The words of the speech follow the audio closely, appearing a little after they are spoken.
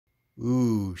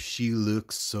Ooh, she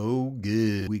looks so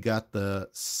good. We got the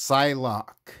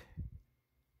Psylocke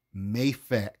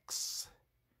Mafex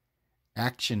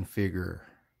action figure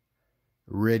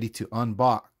ready to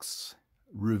unbox,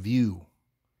 review,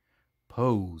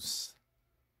 pose.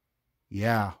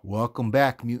 Yeah, welcome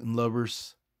back, mutant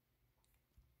lovers.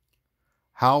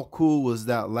 How cool was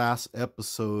that last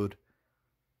episode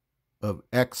of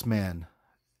X-Men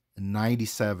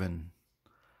 97?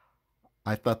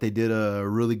 I thought they did a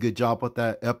really good job with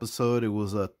that episode. It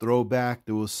was a throwback.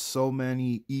 There was so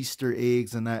many Easter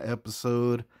eggs in that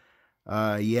episode.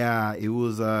 Yeah, it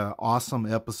was an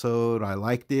awesome episode. I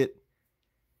liked it.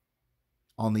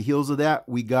 On the heels of that,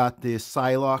 we got this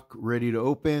Psylocke ready to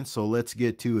open, so let's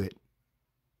get to it.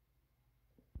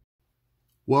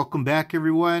 Welcome back,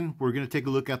 everyone. We're going to take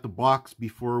a look at the box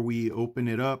before we open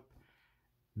it up.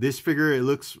 This figure, it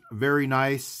looks very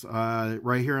nice.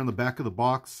 Right here on the back of the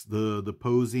box, the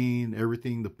posing,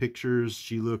 everything, the pictures,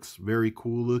 she looks very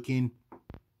cool looking.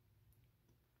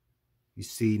 You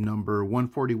see number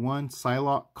 141,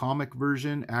 Psylocke comic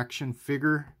version action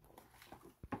figure.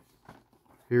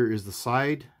 Here is the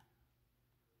side.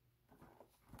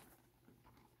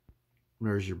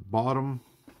 There's your bottom.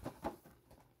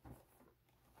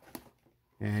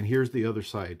 And here's the other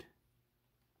side.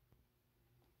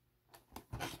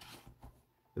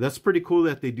 That's pretty cool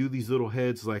that they do these little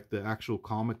heads like the actual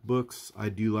comic books. I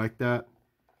do like that.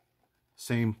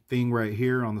 Same thing right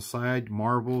here on the side.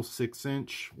 Marvel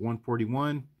 6-inch,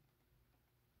 141.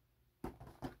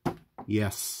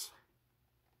 Yes.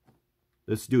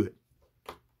 Let's do it.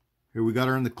 Here we got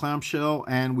her in the clamshell,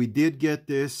 and we did get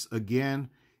this again.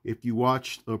 If you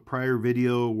watched a prior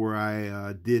video where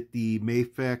I did the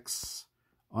Mafex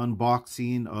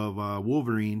unboxing of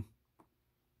Wolverine,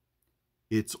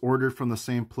 it's ordered from the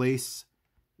same place,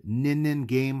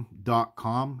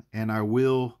 niningame.com, and I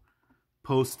will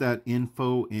post that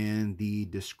info in the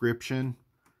description.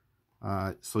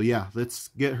 So yeah, let's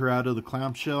get her out of the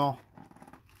clamshell.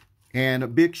 And a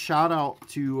big shout out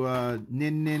to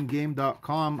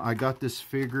niningame.com. I got this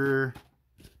figure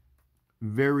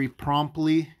very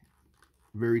promptly,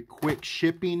 very quick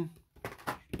shipping.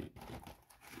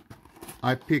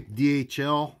 I picked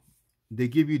DHL. They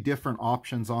give you different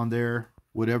options on there.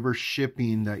 Whatever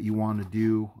shipping that you want to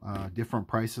do, different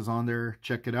prices on there.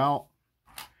 Check it out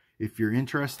if you're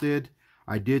interested.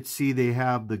 I did see they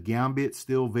have the Gambit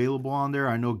still available on there.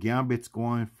 I know Gambit's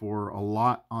going for a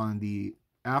lot on the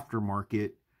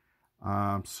aftermarket.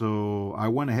 So I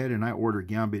went ahead and I ordered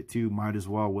Gambit too. Might as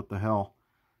well, what the hell.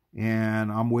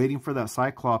 And I'm waiting for that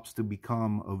Cyclops to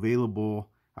become available.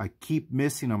 I keep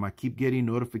missing him. I keep getting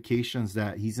notifications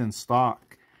that he's in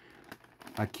stock.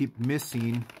 I keep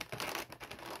missing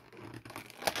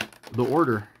the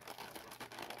order,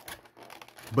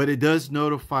 but it does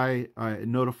notify. It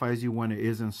notifies you when it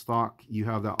is in stock. You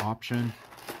have that option.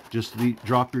 Just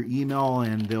drop your email,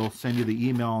 and they'll send you the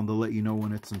email, and they'll let you know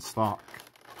when it's in stock.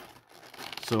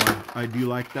 So I do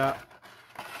like that.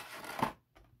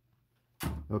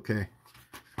 Okay,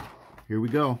 here we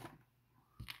go.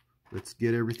 Let's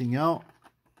get everything out.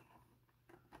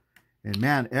 And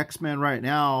man, X-Men right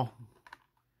now,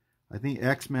 I think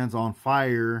X-Men's on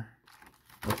fire.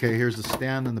 Okay, here's the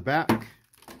stand in the back.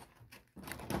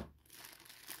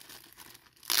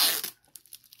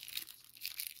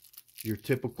 Your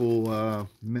typical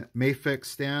Mafex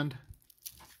stand.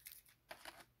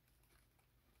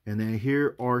 And then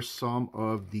here are some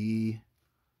of the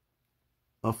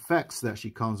effects that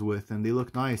she comes with, and they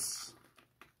look nice.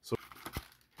 So,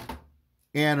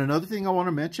 and another thing I want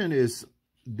to mention is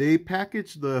they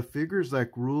package the figures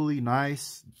like really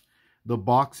nice. The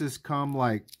boxes come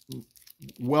like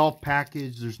well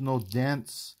packaged. There's no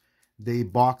dents. They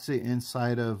box it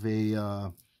inside of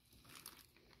a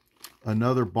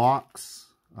another box,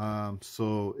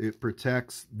 so it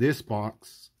protects this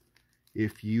box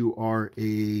if you are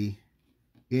a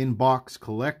in-box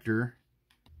collector.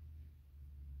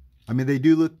 I mean, they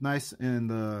do look nice in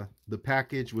the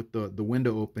package with the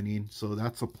window opening, so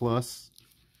that's a plus.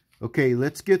 Okay,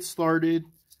 let's get started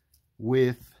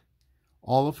with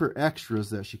all of her extras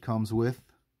that she comes with.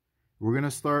 We're going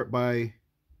to start by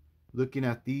looking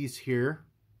at these here.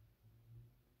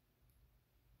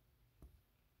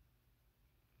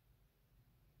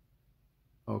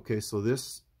 Okay, so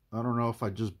this, I don't know if I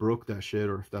just broke that shit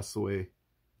or if that's the way.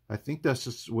 I think that's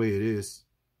just the way it is.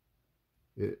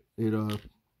 It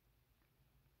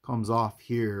comes off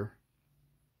here.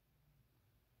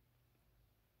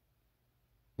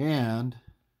 And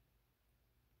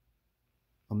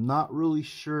I'm not really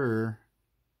sure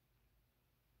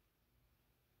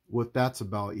what that's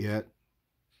about yet,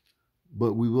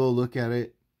 but we will look at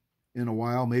it in a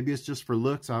while. Maybe it's just for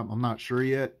looks. I'm not sure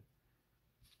yet.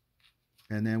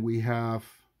 And then we have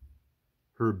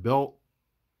her belt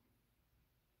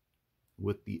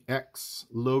with the X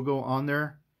logo on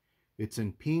there. It's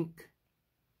in pink.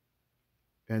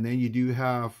 And then you do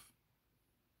have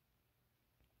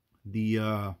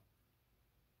the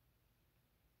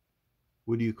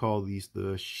what do you call these?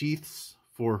 The sheaths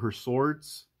for her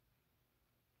swords.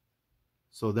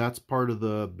 So that's part of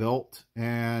the belt,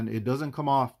 and it doesn't come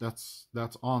off. That's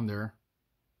on there.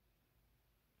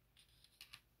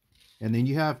 And then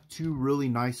you have two really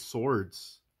nice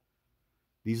swords.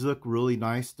 These look really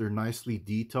nice. They're nicely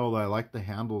detailed. I like the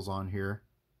handles on here.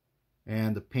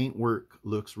 And the paintwork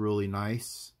looks really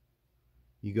nice.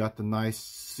 You got the nice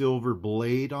silver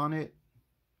blade on it.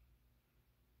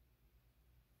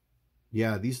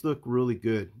 Yeah, these look really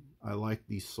good. I like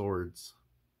these swords.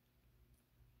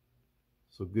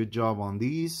 So good job on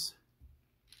these.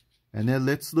 And then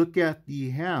let's look at the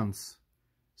hands.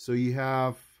 So you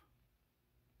have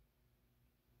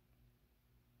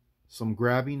some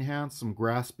grabbing hands, some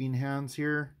grasping hands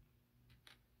here.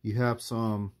 You have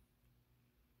some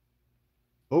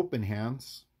open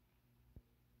hands.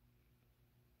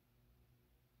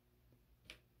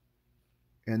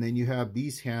 And then you have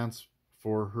these hands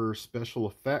for her special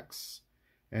effects.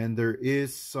 And there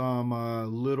is some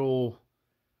little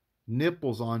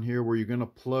nipples on here where you're going to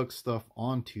plug stuff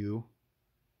onto.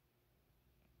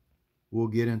 We'll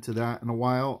get into that in a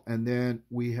while. And then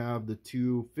we have the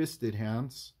two fisted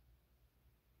hands.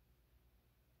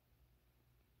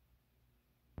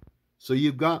 So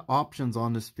you've got options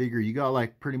on this figure. You got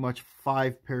like pretty much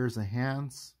 5 pairs of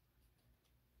hands.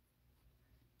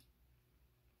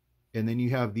 And then you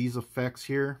have these effects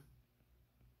here.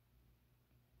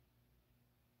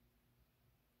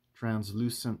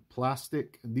 Translucent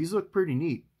plastic. These look pretty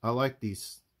neat. I like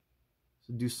these.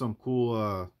 So do some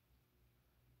cool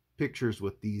pictures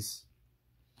with these.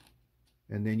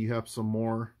 And then you have some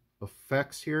more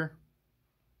effects here.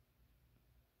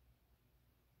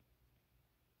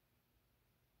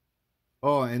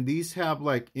 Oh, and these have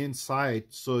like inside,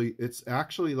 so it's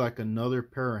actually like another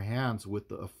pair of hands with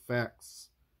the effects.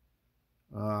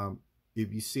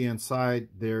 If you see inside,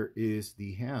 there is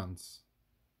the hands.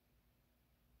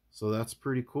 So that's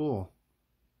pretty cool.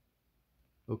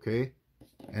 Okay.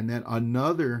 And then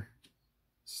another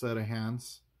set of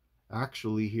hands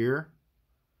actually here.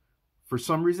 For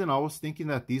some reason, I was thinking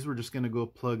that these were just going to go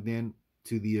plugged in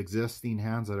to the existing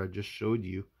hands that I just showed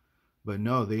you. But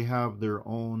no, they have their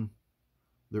own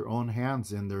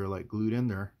hands in there, like glued in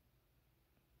there.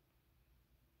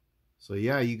 So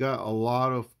yeah, you got a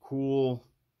lot of cool,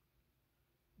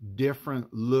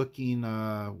 different looking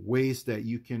ways that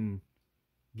you can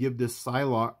give this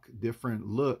Psylocke different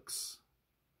looks.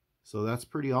 So that's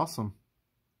pretty awesome.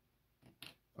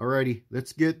 Alrighty,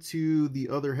 let's get to the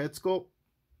other head sculpt.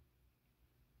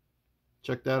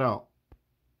 Check that out.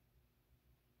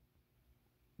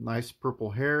 Nice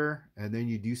purple hair, and then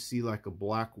you do see like a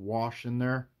black wash in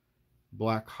there,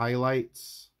 black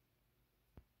highlights.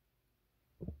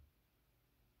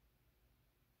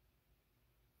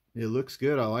 It looks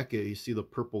good. I like it. You see the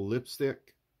purple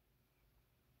lipstick.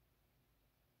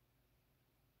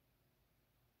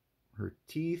 Her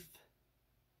teeth.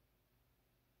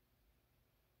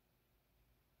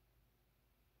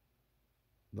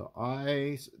 The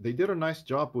eyes. They did a nice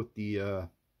job with the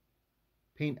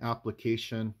paint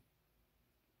application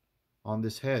on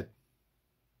this head.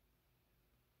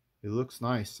 It looks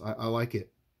nice. I like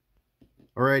it.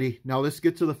 Alrighty, now let's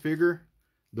get to the figure,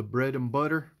 the bread and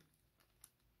butter.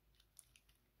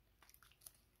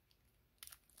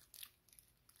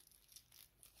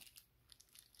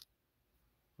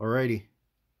 Alrighty.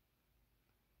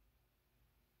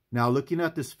 Now looking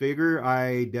at this figure,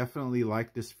 I definitely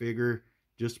like this figure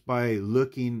just by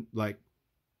looking like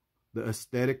the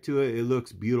aesthetic to it. It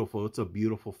looks beautiful. It's a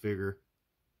beautiful figure.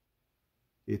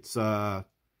 It's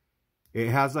it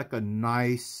has like a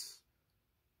nice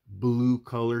blue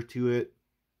color to it.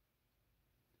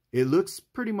 It looks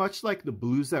pretty much like the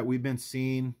blues that we've been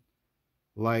seeing,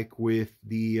 like with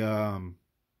the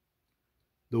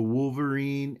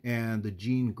Wolverine and the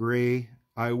Jean Grey.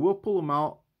 I will pull them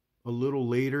out a little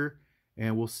later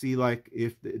and we'll see like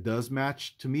if it does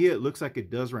match. To me, it looks like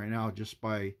it does right now just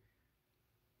by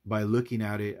looking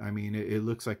at it. I mean, it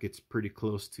looks like it's pretty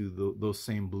close to those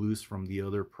same blues from the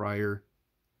other prior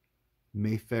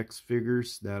Mafex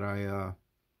figures that I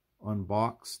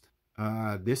unboxed.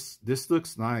 This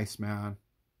looks nice, man.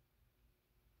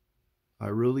 I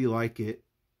really like it.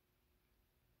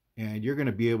 And you're going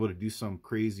to be able to do some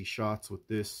crazy shots with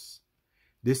this.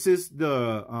 This is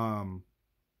the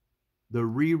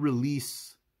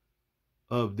re-release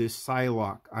of this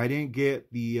Psylocke. I didn't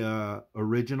get the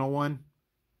original one.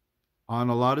 On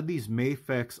a lot of these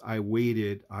Mafex, I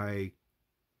waited.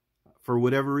 For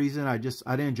whatever reason, I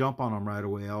didn't jump on them right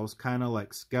away. I was kind of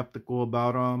like skeptical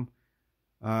about them.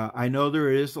 I know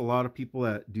there is a lot of people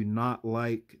that do not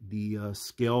like the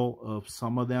scale of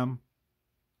some of them.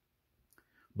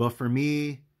 But for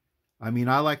me, I mean,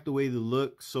 I like the way they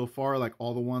look so far. Like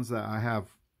all the ones that I have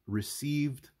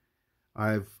received,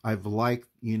 I've liked,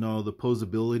 you know, the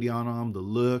posability on them, the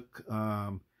look,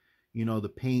 you know, the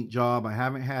paint job. I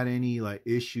haven't had any like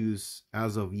issues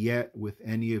as of yet with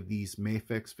any of these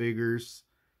Mafex figures.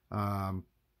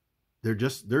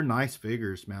 They're nice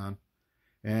figures, man.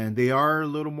 And they are a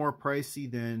little more pricey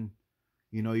than,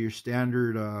 you know, your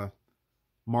standard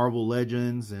Marvel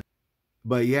Legends.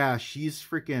 But yeah, she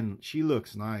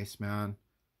looks nice, man.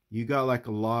 You got like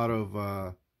a lot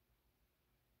of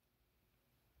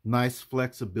nice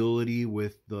flexibility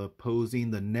with the posing.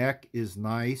 The neck is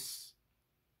nice.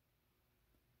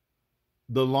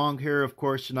 The long hair, of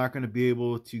course, you're not going to be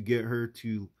able to get her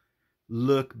to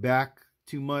look back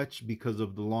too much because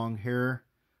of the long hair.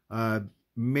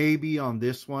 Maybe on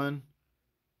this one,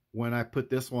 when I put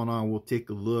this one on, we'll take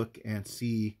a look and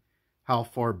see how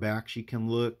far back she can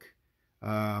look.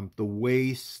 The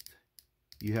waist,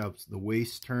 you have the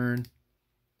waist turn,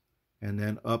 and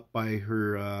then up by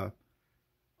her,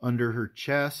 under her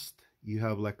chest, you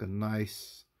have like a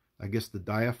nice, I guess the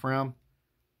diaphragm.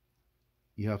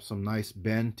 You have some nice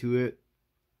bend to it.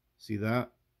 See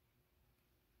that?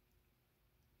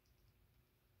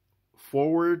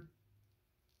 Forward,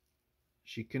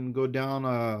 she can go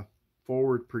down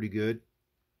forward pretty good.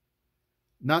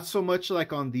 Not so much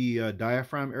like on the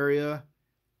diaphragm area.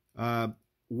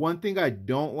 One thing I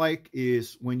don't like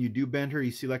is when you do bend her,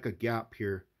 you see like a gap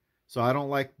here. So I don't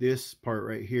like this part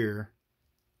right here.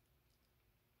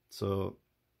 So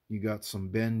you got some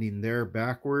bending there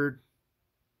backward.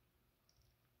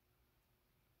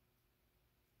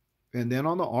 And then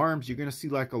on the arms, you're going to see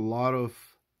like a lot of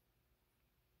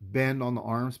bend on the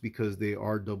arms because they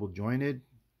are double jointed.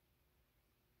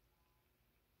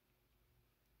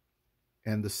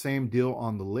 And the same deal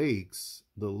on the legs.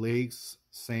 The legs,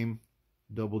 same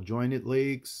double jointed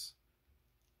legs.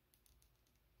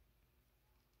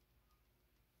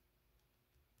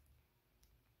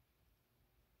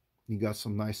 You got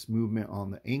some nice movement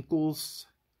on the ankles.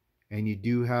 And you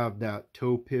do have that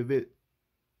toe pivot.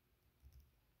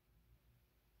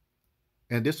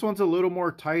 And this one's a little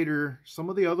more tighter. Some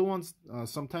of the other ones,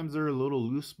 sometimes they're a little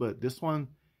loose, but this one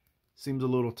seems a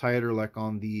little tighter, like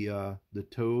on the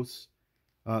toes.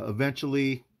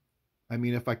 Eventually, I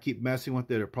mean, if I keep messing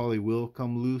with it, it probably will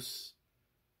come loose.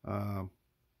 But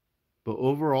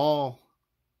overall,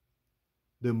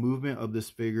 the movement of this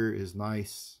figure is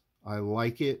nice. I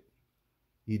like it.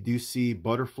 You do see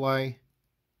butterfly.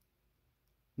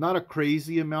 Not a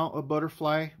crazy amount of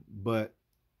butterfly, but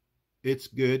it's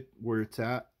good where it's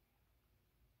at.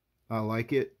 I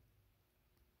like it.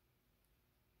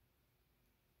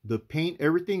 The paint,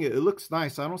 everything, it looks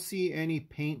nice. I don't see any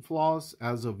paint flaws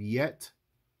as of yet.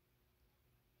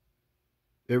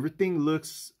 Everything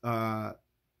looks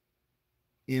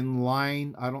in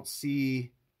line. I don't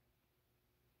see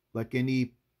like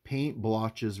any paint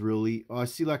blotches really. I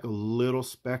see like a little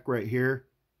speck right here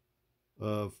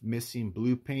of missing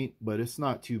blue paint, but it's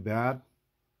not too bad.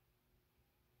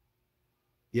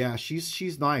 Yeah,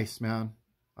 she's nice, man.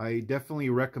 I definitely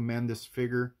recommend this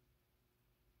figure.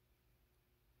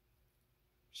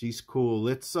 She's cool.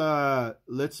 Let's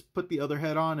put the other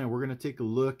head on and we're gonna take a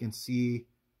look and see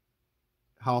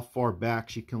how far back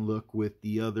she can look with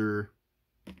the other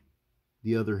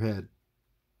head.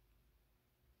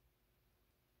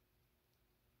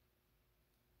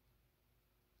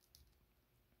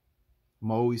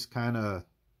 I'm always kind of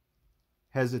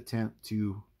hesitant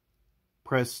to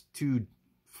press too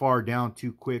far down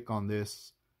too quick on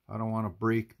this. I don't want to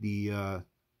break the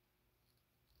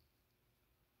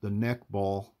neck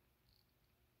ball.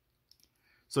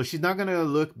 So she's not going to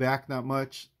look back that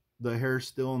much. The hair's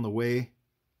still in the way.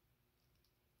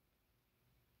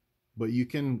 But you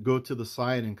can go to the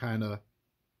side and kind of...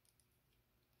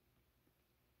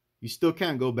 You still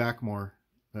can't go back more.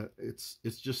 It's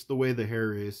just the way the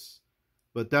hair is.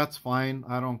 But that's fine.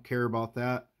 I don't care about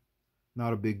that.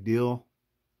 Not a big deal.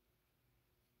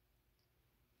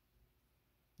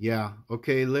 Yeah.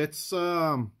 Okay, let's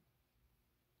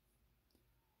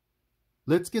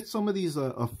get some of these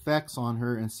effects on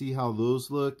her and see how those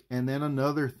look. And then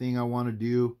another thing I want to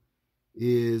do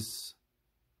is,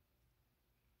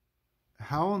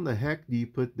 how in the heck do you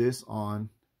put this on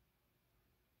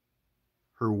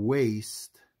her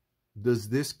waist? Does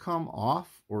this come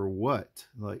off or what?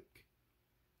 Like,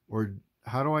 or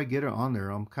how do I get it on there?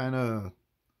 I'm gonna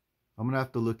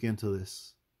have to look into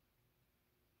this.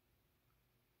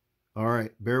 All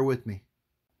right, bear with me.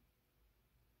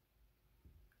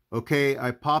 Okay,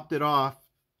 I popped it off,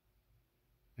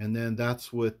 and then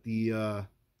that's what the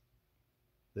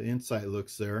inside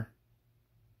looks there.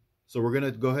 So we're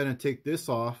gonna go ahead and take this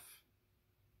off.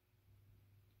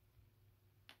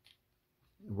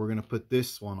 We're gonna put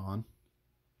this one on.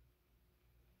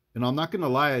 And I'm not gonna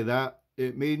lie, that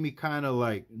it made me kind of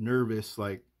like nervous,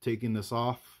 like taking this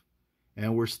off.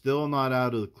 And we're still not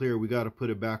out of the clear. We got to put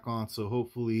it back on. So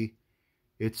hopefully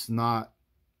it's not,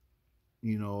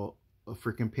 you know, a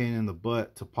freaking pain in the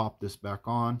butt to pop this back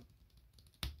on.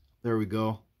 There we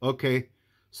go. Okay,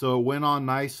 so it went on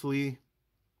nicely.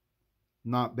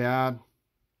 Not bad.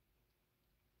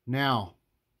 Now,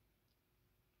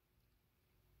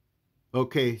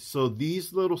 okay, so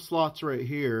these little slots right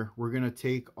here, we're going to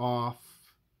take off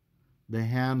the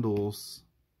handles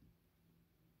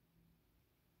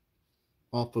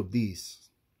off of these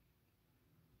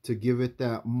to give it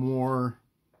that more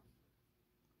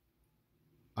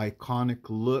iconic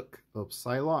look of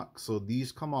Psylocke. So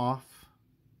these come off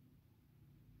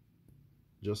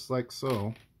just like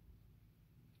so.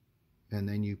 And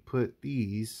then you put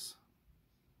these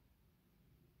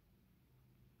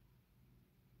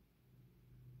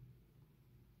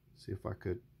see if I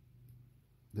could,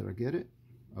 did I get it?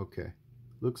 Okay,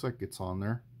 looks like it's on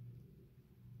there.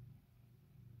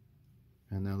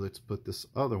 And then let's put this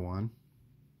other one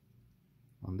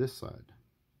on this side.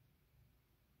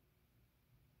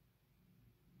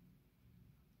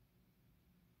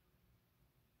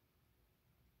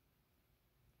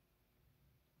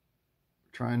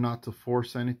 Trying not to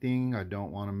force anything. I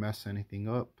don't want to mess anything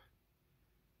up.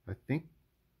 I think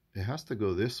it has to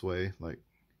go this way. Like,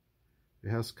 it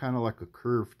has kind of like a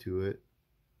curve to it.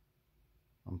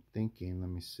 I'm thinking, let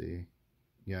me see.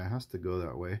 Yeah, it has to go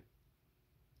that way.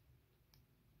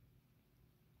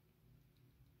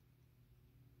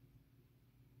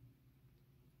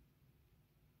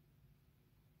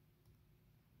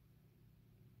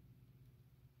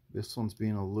 This one's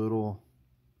being a little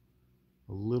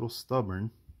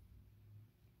stubborn.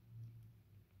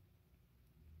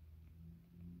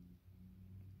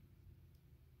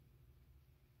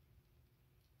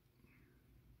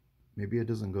 Maybe it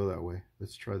doesn't go that way.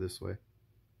 Let's try this way.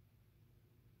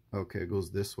 Okay, it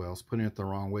goes this way. I was putting it the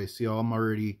wrong way. See, I'm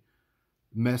already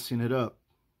messing it up.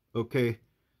 Okay,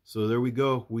 so there we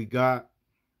go. We got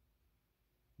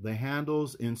the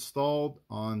handles installed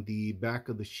on the back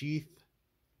of the sheath.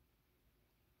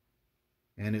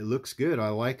 And it looks good. I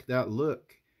like that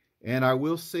look. And I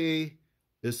will say,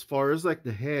 as far as like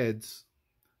the heads,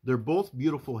 they're both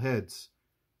beautiful heads.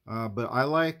 But I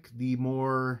like the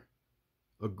more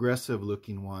aggressive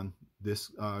looking one. This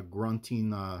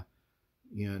grunting,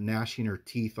 you know, gnashing her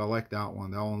teeth. I like that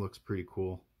one. That one looks pretty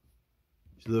cool.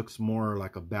 She looks more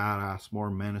like a badass, more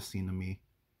menacing to me.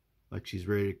 Like she's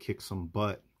ready to kick some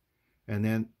butt. And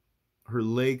then her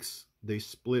legs, they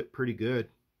split pretty good.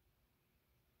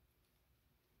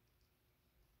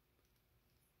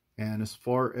 And as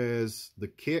far as the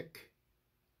kick,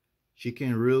 she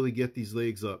can really get these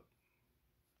legs up.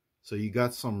 So you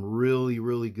got some really,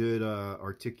 really good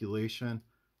articulation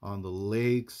on the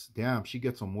legs. Damn, she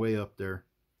gets them way up there.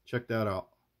 Check that out.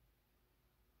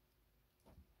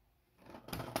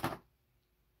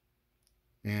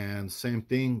 And same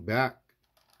thing back.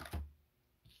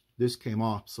 This came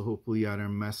off, so hopefully I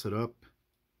didn't mess it up.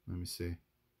 Let me see.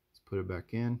 Let's put it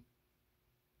back in.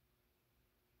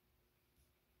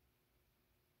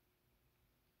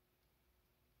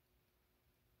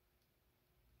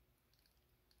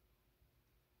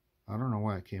 I don't know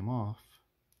why it came off.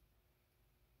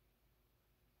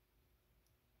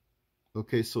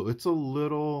 Okay, so it's a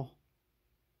little,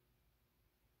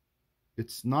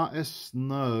 it's not as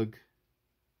snug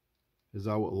as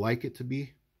I would like it to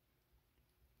be.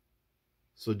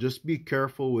 So just be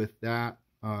careful with that.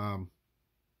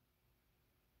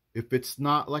 If it's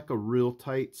not like a real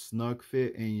tight snug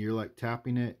fit and you're like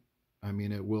tapping it, I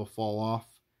mean, it will fall off.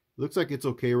 Looks like it's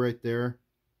okay right there.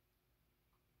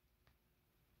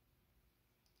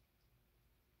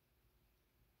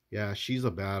 Yeah, she's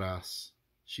a badass.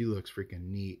 She looks freaking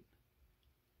neat.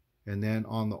 And then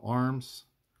on the arms,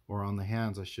 or on the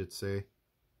hands, I should say,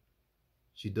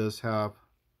 she does have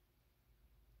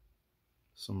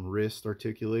some wrist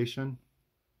articulation.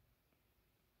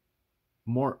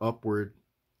 More upward.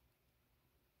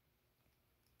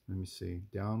 Let me see.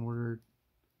 Downward.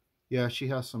 Yeah, she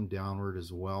has some downward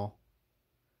as well.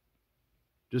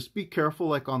 Just be careful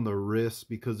like on the wrist,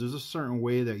 because there's a certain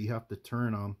way that you have to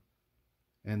turn them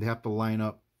and they have to line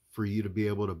up for you to be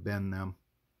able to bend them.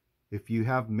 If you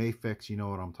have Mafex, you know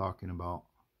what I'm talking about.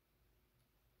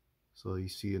 So you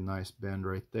see a nice bend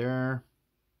right there.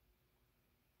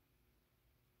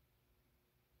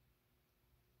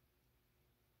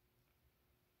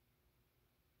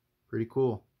 Pretty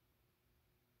cool.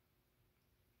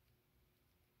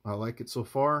 I like it so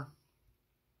far.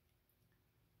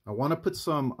 I want to put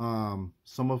some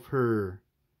of her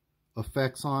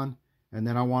effects on, and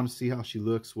then I want to see how she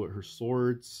looks with her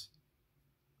swords.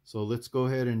 So let's go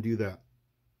ahead and do that.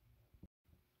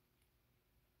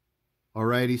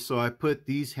 Alrighty, so I put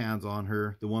these hands on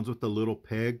her, the ones with the little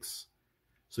pegs,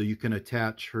 so you can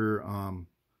attach her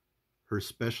her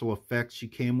special effects she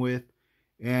came with.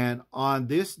 And on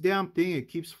this damn thing, it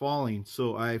keeps falling.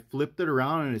 So I flipped it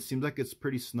around and it seems like it's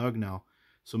pretty snug now.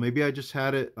 So maybe I just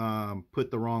had it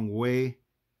put the wrong way.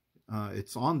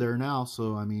 It's on there now,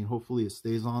 so I mean, hopefully it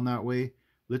stays on that way.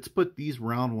 Let's put these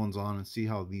round ones on and see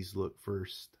how these look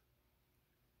first.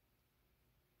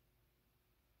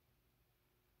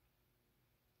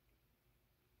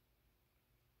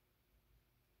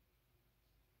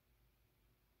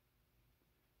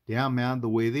 Damn, man, the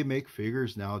way they make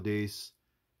figures nowadays,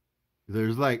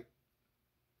 there's like,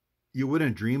 you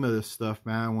wouldn't dream of this stuff,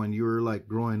 man, when you were like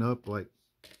growing up, like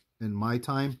in my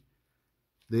time.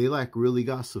 They like really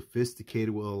got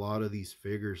sophisticated with a lot of these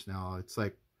figures now. It's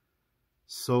like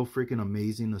so freaking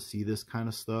amazing to see this kind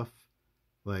of stuff.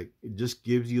 Like, it just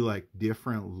gives you like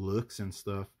different looks and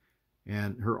stuff.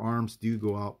 And her arms do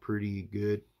go out pretty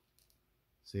good.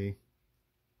 See?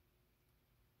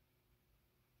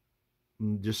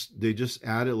 And they just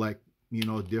added like, you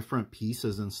know, different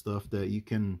pieces and stuff that you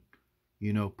can,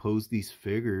 you know, pose these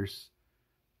figures.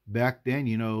 Back then,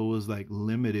 you know, it was like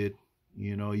limited.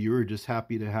 You know, you were just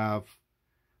happy to have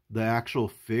the actual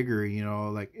figure, you know,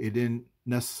 like it didn't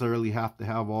necessarily have to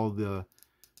have all the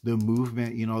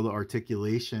movement, you know, the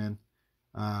articulation.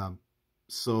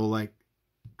 So like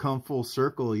come full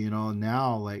circle, you know,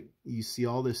 now like you see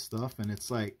all this stuff and it's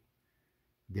like,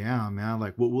 damn, man,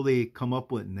 like what will they come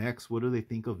up with next? What do they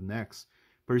think of next?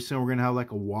 Pretty soon we're going to have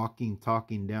like a walking,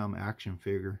 talking damn action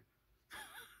figure.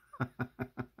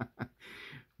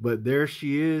 But there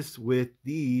she is with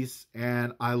these,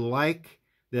 and I like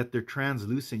that they're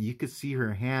translucent. You could see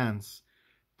her hands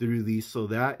through these, so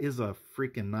that is a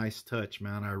freaking nice touch,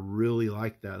 man. I really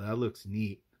like that. That looks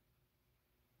neat.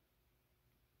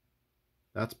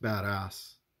 That's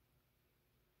badass.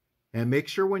 And make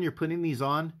sure when you're putting these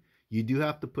on, you do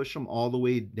have to push them all the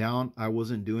way down. I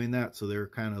wasn't doing that, so they're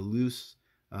kind of loose.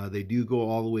 They do go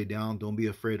all the way down. Don't be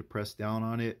afraid to press down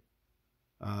on it.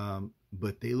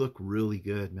 But they look really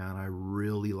good, man. I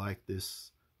really like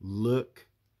this look.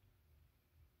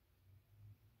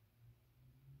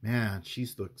 Man, she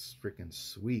looks freaking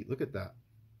sweet. Look at that.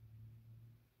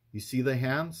 You see the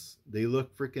hands? They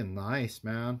look freaking nice,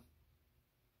 man.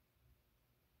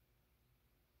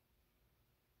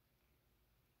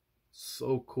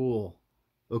 So cool.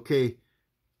 Okay,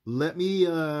 let me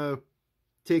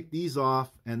take these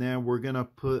off, and then we're gonna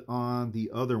put on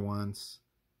the other ones.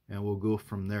 And we'll go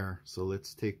from there. So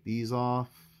let's take these off.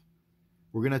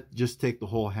 We're going to just take the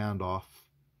whole hand off.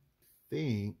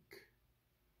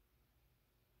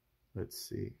 Let's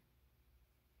see.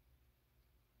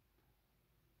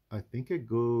 I think it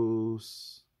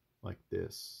goes like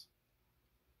this.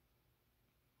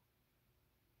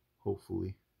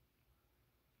 Hopefully.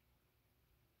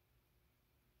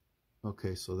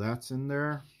 Okay, so that's in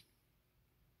there.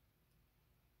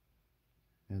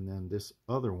 And then this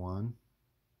other one.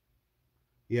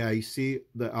 Yeah, you see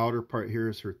the outer part here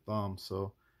is her thumb,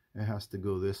 so it has to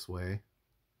go this way.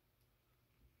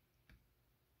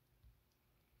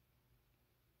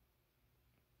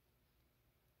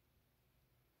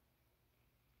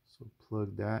 So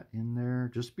plug that in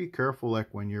there. Just be careful,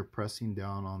 like when you're pressing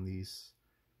down on these,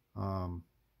 the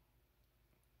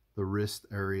wrist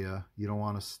area. You don't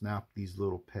want to snap these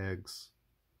little pegs.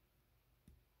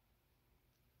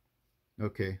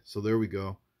 Okay, so there we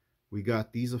go. We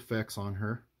got these effects on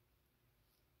her.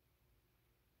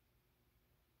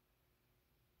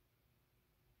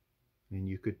 And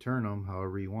you could turn them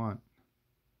however you want.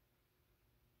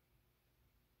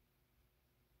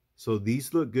 So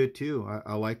these look good too.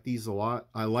 I like these a lot.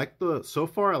 So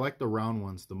far I like the round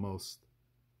ones the most.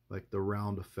 Like the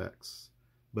round effects.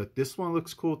 But this one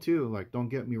looks cool too. Like, don't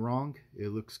get me wrong. It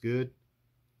looks good.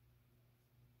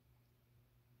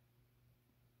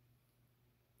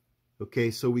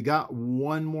 Okay, so we got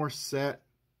one more set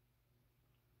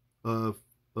of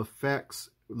effects.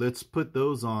 Let's put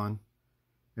those on.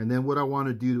 And then what I want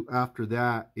to do after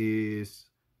that is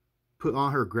put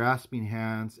on her grasping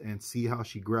hands and see how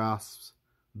she grasps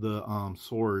the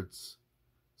swords.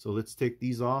 So let's take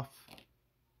these off.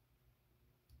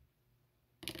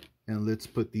 And let's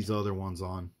put these other ones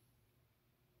on.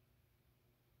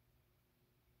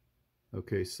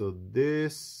 Okay, so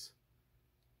this,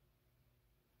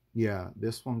 yeah,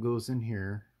 this one goes in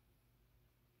here.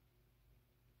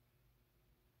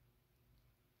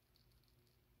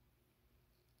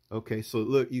 Okay, so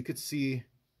look, you could see,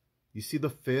 you see the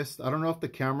fist. I don't know if the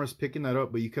camera's picking that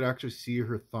up, but you could actually see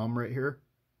her thumb right here.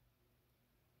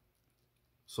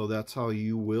 So that's how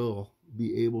you will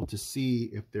be able to see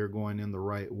if they're going in the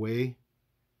right way.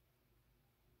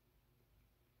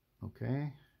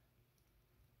 Okay,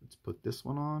 let's put this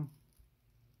one on.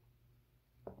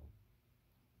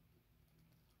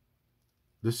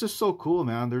 This is so cool,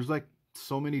 man. There's like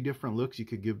so many different looks you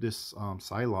could give this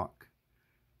Psylocke.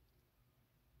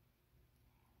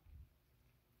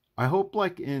 I hope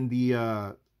like in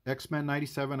the X-Men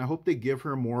 97, I hope they give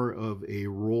her more of a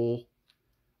role.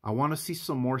 I want to see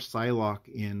some more Psylocke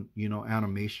in, you know,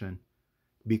 animation,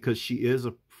 because she is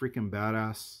a freaking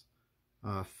badass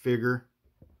figure.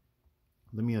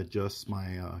 Let me adjust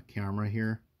my camera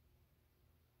here.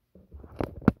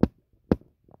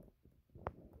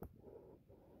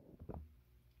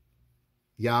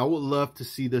 Yeah, I would love to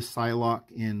see this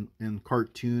Psylocke in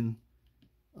cartoon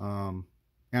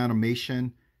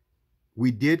animation. We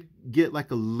did get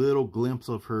like a little glimpse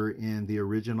of her in the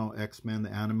original X-Men, the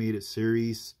animated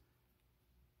series,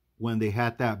 when they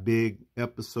had that big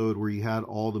episode where you had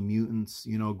all the mutants,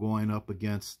 you know, going up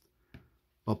against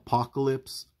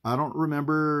Apocalypse. I don't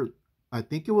remember. I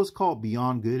think it was called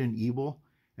Beyond Good and Evil.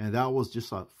 And that was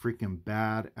just a freaking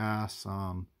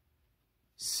badass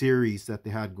series that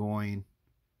they had going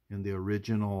in the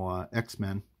original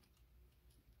X-Men.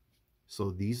 So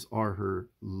these are her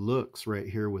looks right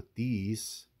here with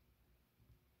these.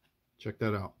 Check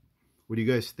that out. What do you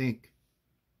guys think?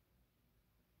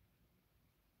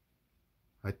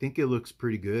 I think it looks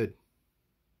pretty good.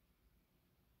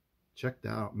 Check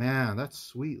that out. Man, that's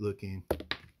sweet looking.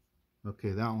 Okay,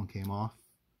 that one came off.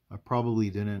 I probably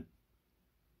didn't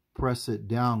press it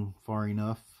down far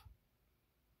enough,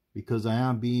 because I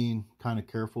am being kind of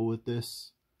careful with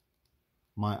this.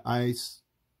 My eyes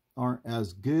aren't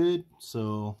as good,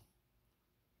 so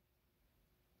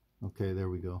okay, there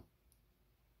we go.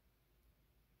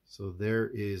 So there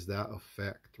is that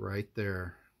effect right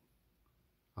there.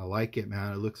 I like it,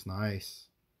 man. It looks nice.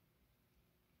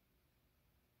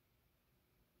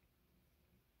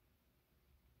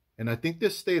 And I think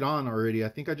this stayed on already. I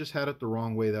think I just had it the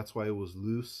wrong way. That's why it was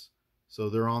loose. So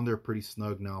they're on there pretty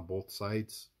snug now, both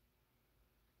sides.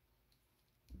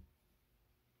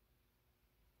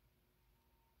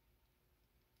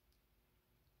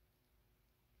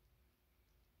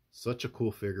 Such a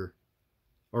cool figure.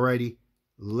 Alrighty,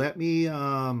 let me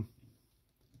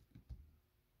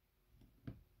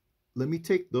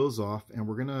take those off, and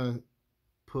we're gonna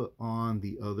put on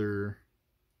the other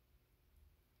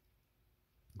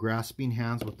grasping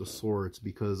hands with the swords,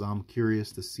 because I'm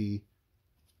curious to see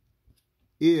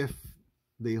if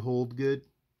they hold good.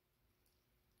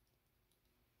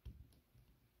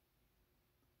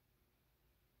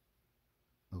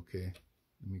 Okay,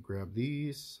 let me grab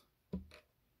these.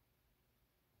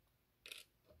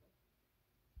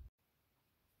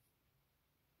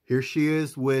 Here she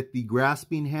is with the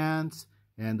grasping hands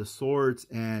and the swords,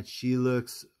 and she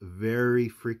looks very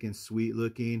freaking sweet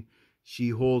looking. She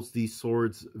holds these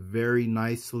swords very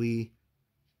nicely.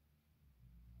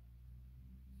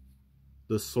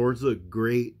 The swords look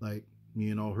great, like,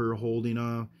 you know, her holding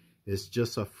them. It's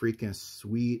just a freaking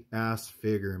sweet ass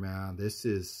figure, man. This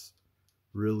is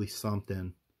really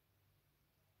something.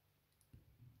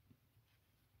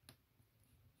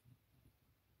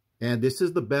 And this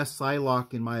is the best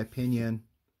Psylocke, in my opinion,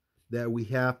 that we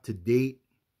have to date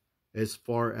as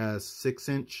far as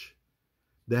 6-inch.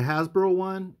 The Hasbro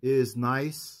one is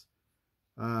nice,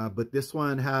 but this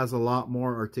one has a lot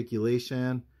more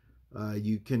articulation.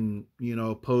 You can, you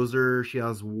know, pose her. She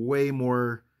has way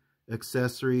more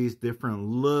accessories, different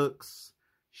looks.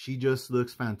 She just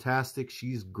looks fantastic.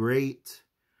 She's great.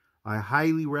 I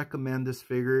highly recommend this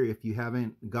figure. If you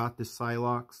haven't got the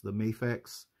Psylocke, the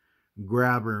Mafex,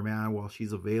 grab her, man, while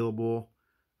she's available.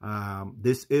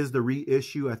 This is the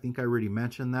reissue. I think I already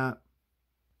mentioned that.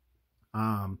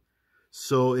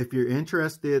 So if you're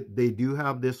interested, they do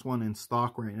have this one in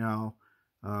stock right now.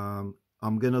 I'm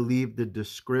going to leave the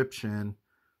description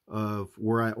of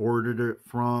where I ordered it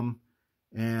from.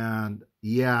 And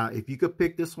yeah, if you could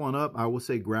pick this one up, I would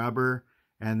say grab her.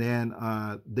 And then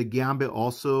the Gambit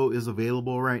also is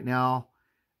available right now.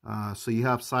 So you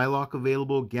have Psylocke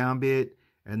available, Gambit,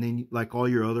 And then like all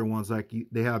your other ones, like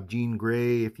they have Jean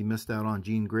Grey, if you missed out on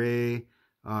Jean Grey.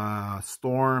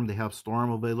 Storm, they have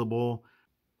Storm available.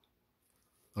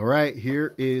 All right,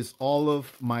 here is all of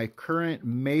my current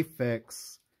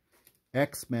Mafex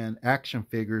X-Men action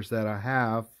figures that I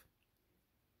have.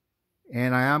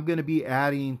 And I am going to be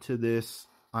adding to this.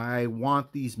 I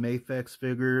want these Mafex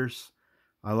figures.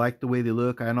 I like the way they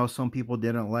look. I know some people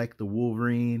didn't like the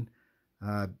Wolverine.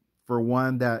 For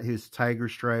one, that his tiger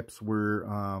stripes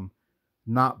were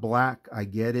not black. I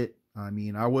get it. I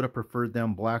mean, I would have preferred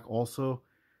them black also.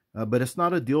 But it's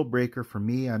not a deal breaker for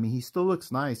me. I mean, he still looks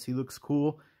nice. He looks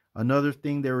cool. Another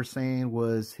thing they were saying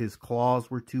was his claws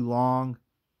were too long.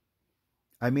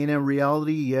 I mean, in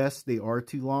reality, yes, they are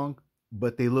too long,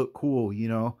 but they look cool, you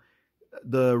know.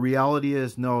 The reality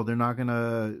is, no, they're not going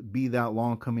to be that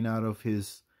long coming out of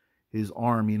his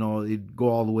arm, you know. It'd go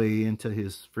all the way into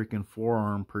his freaking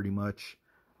forearm pretty much.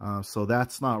 So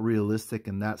that's not realistic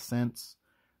in that sense.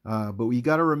 But we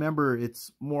got to remember,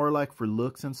 it's more like for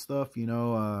looks and stuff, you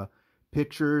know,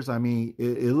 pictures. I mean,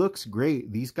 it looks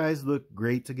great. These guys look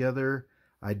great together.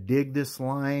 I dig this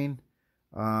line.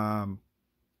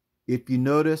 If you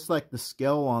notice, like, the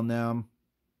scale on them,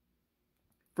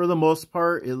 for the most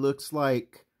part, it looks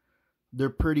like they're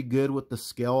pretty good with the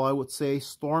scale, I would say.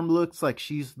 Storm looks like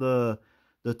she's the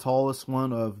tallest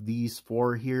one of these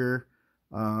four here.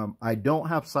 I don't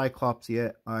have Cyclops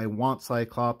yet. I want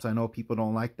Cyclops. I know people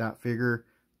don't like that figure.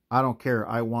 I don't care.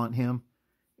 I want him.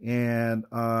 And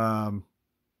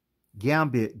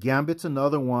Gambit. Gambit's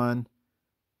another one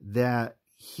that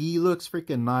he looks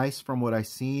freaking nice from what I've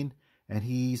seen. And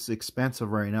he's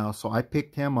expensive right now. So I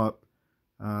picked him up.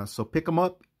 So pick him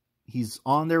up. He's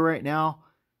on there right now.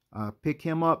 Pick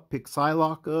him up. Pick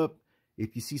Psylocke up.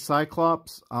 If you see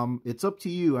Cyclops, it's up to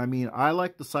you. I mean, I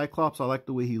like the Cyclops. I like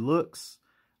the way he looks.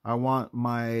 I want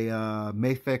my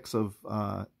Mafex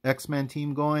of X-Men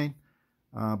team going.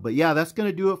 But yeah, that's going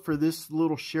to do it for this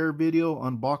little share video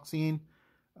unboxing.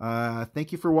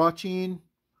 Thank you for watching.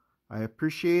 I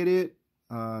appreciate it.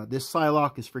 This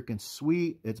Psylocke is freaking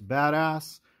sweet. It's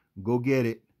badass. Go get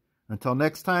it. Until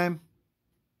next time,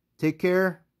 take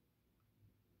care.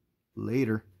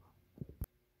 Later.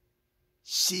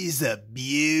 She's a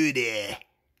beauty.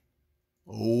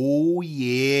 Oh,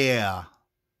 yeah.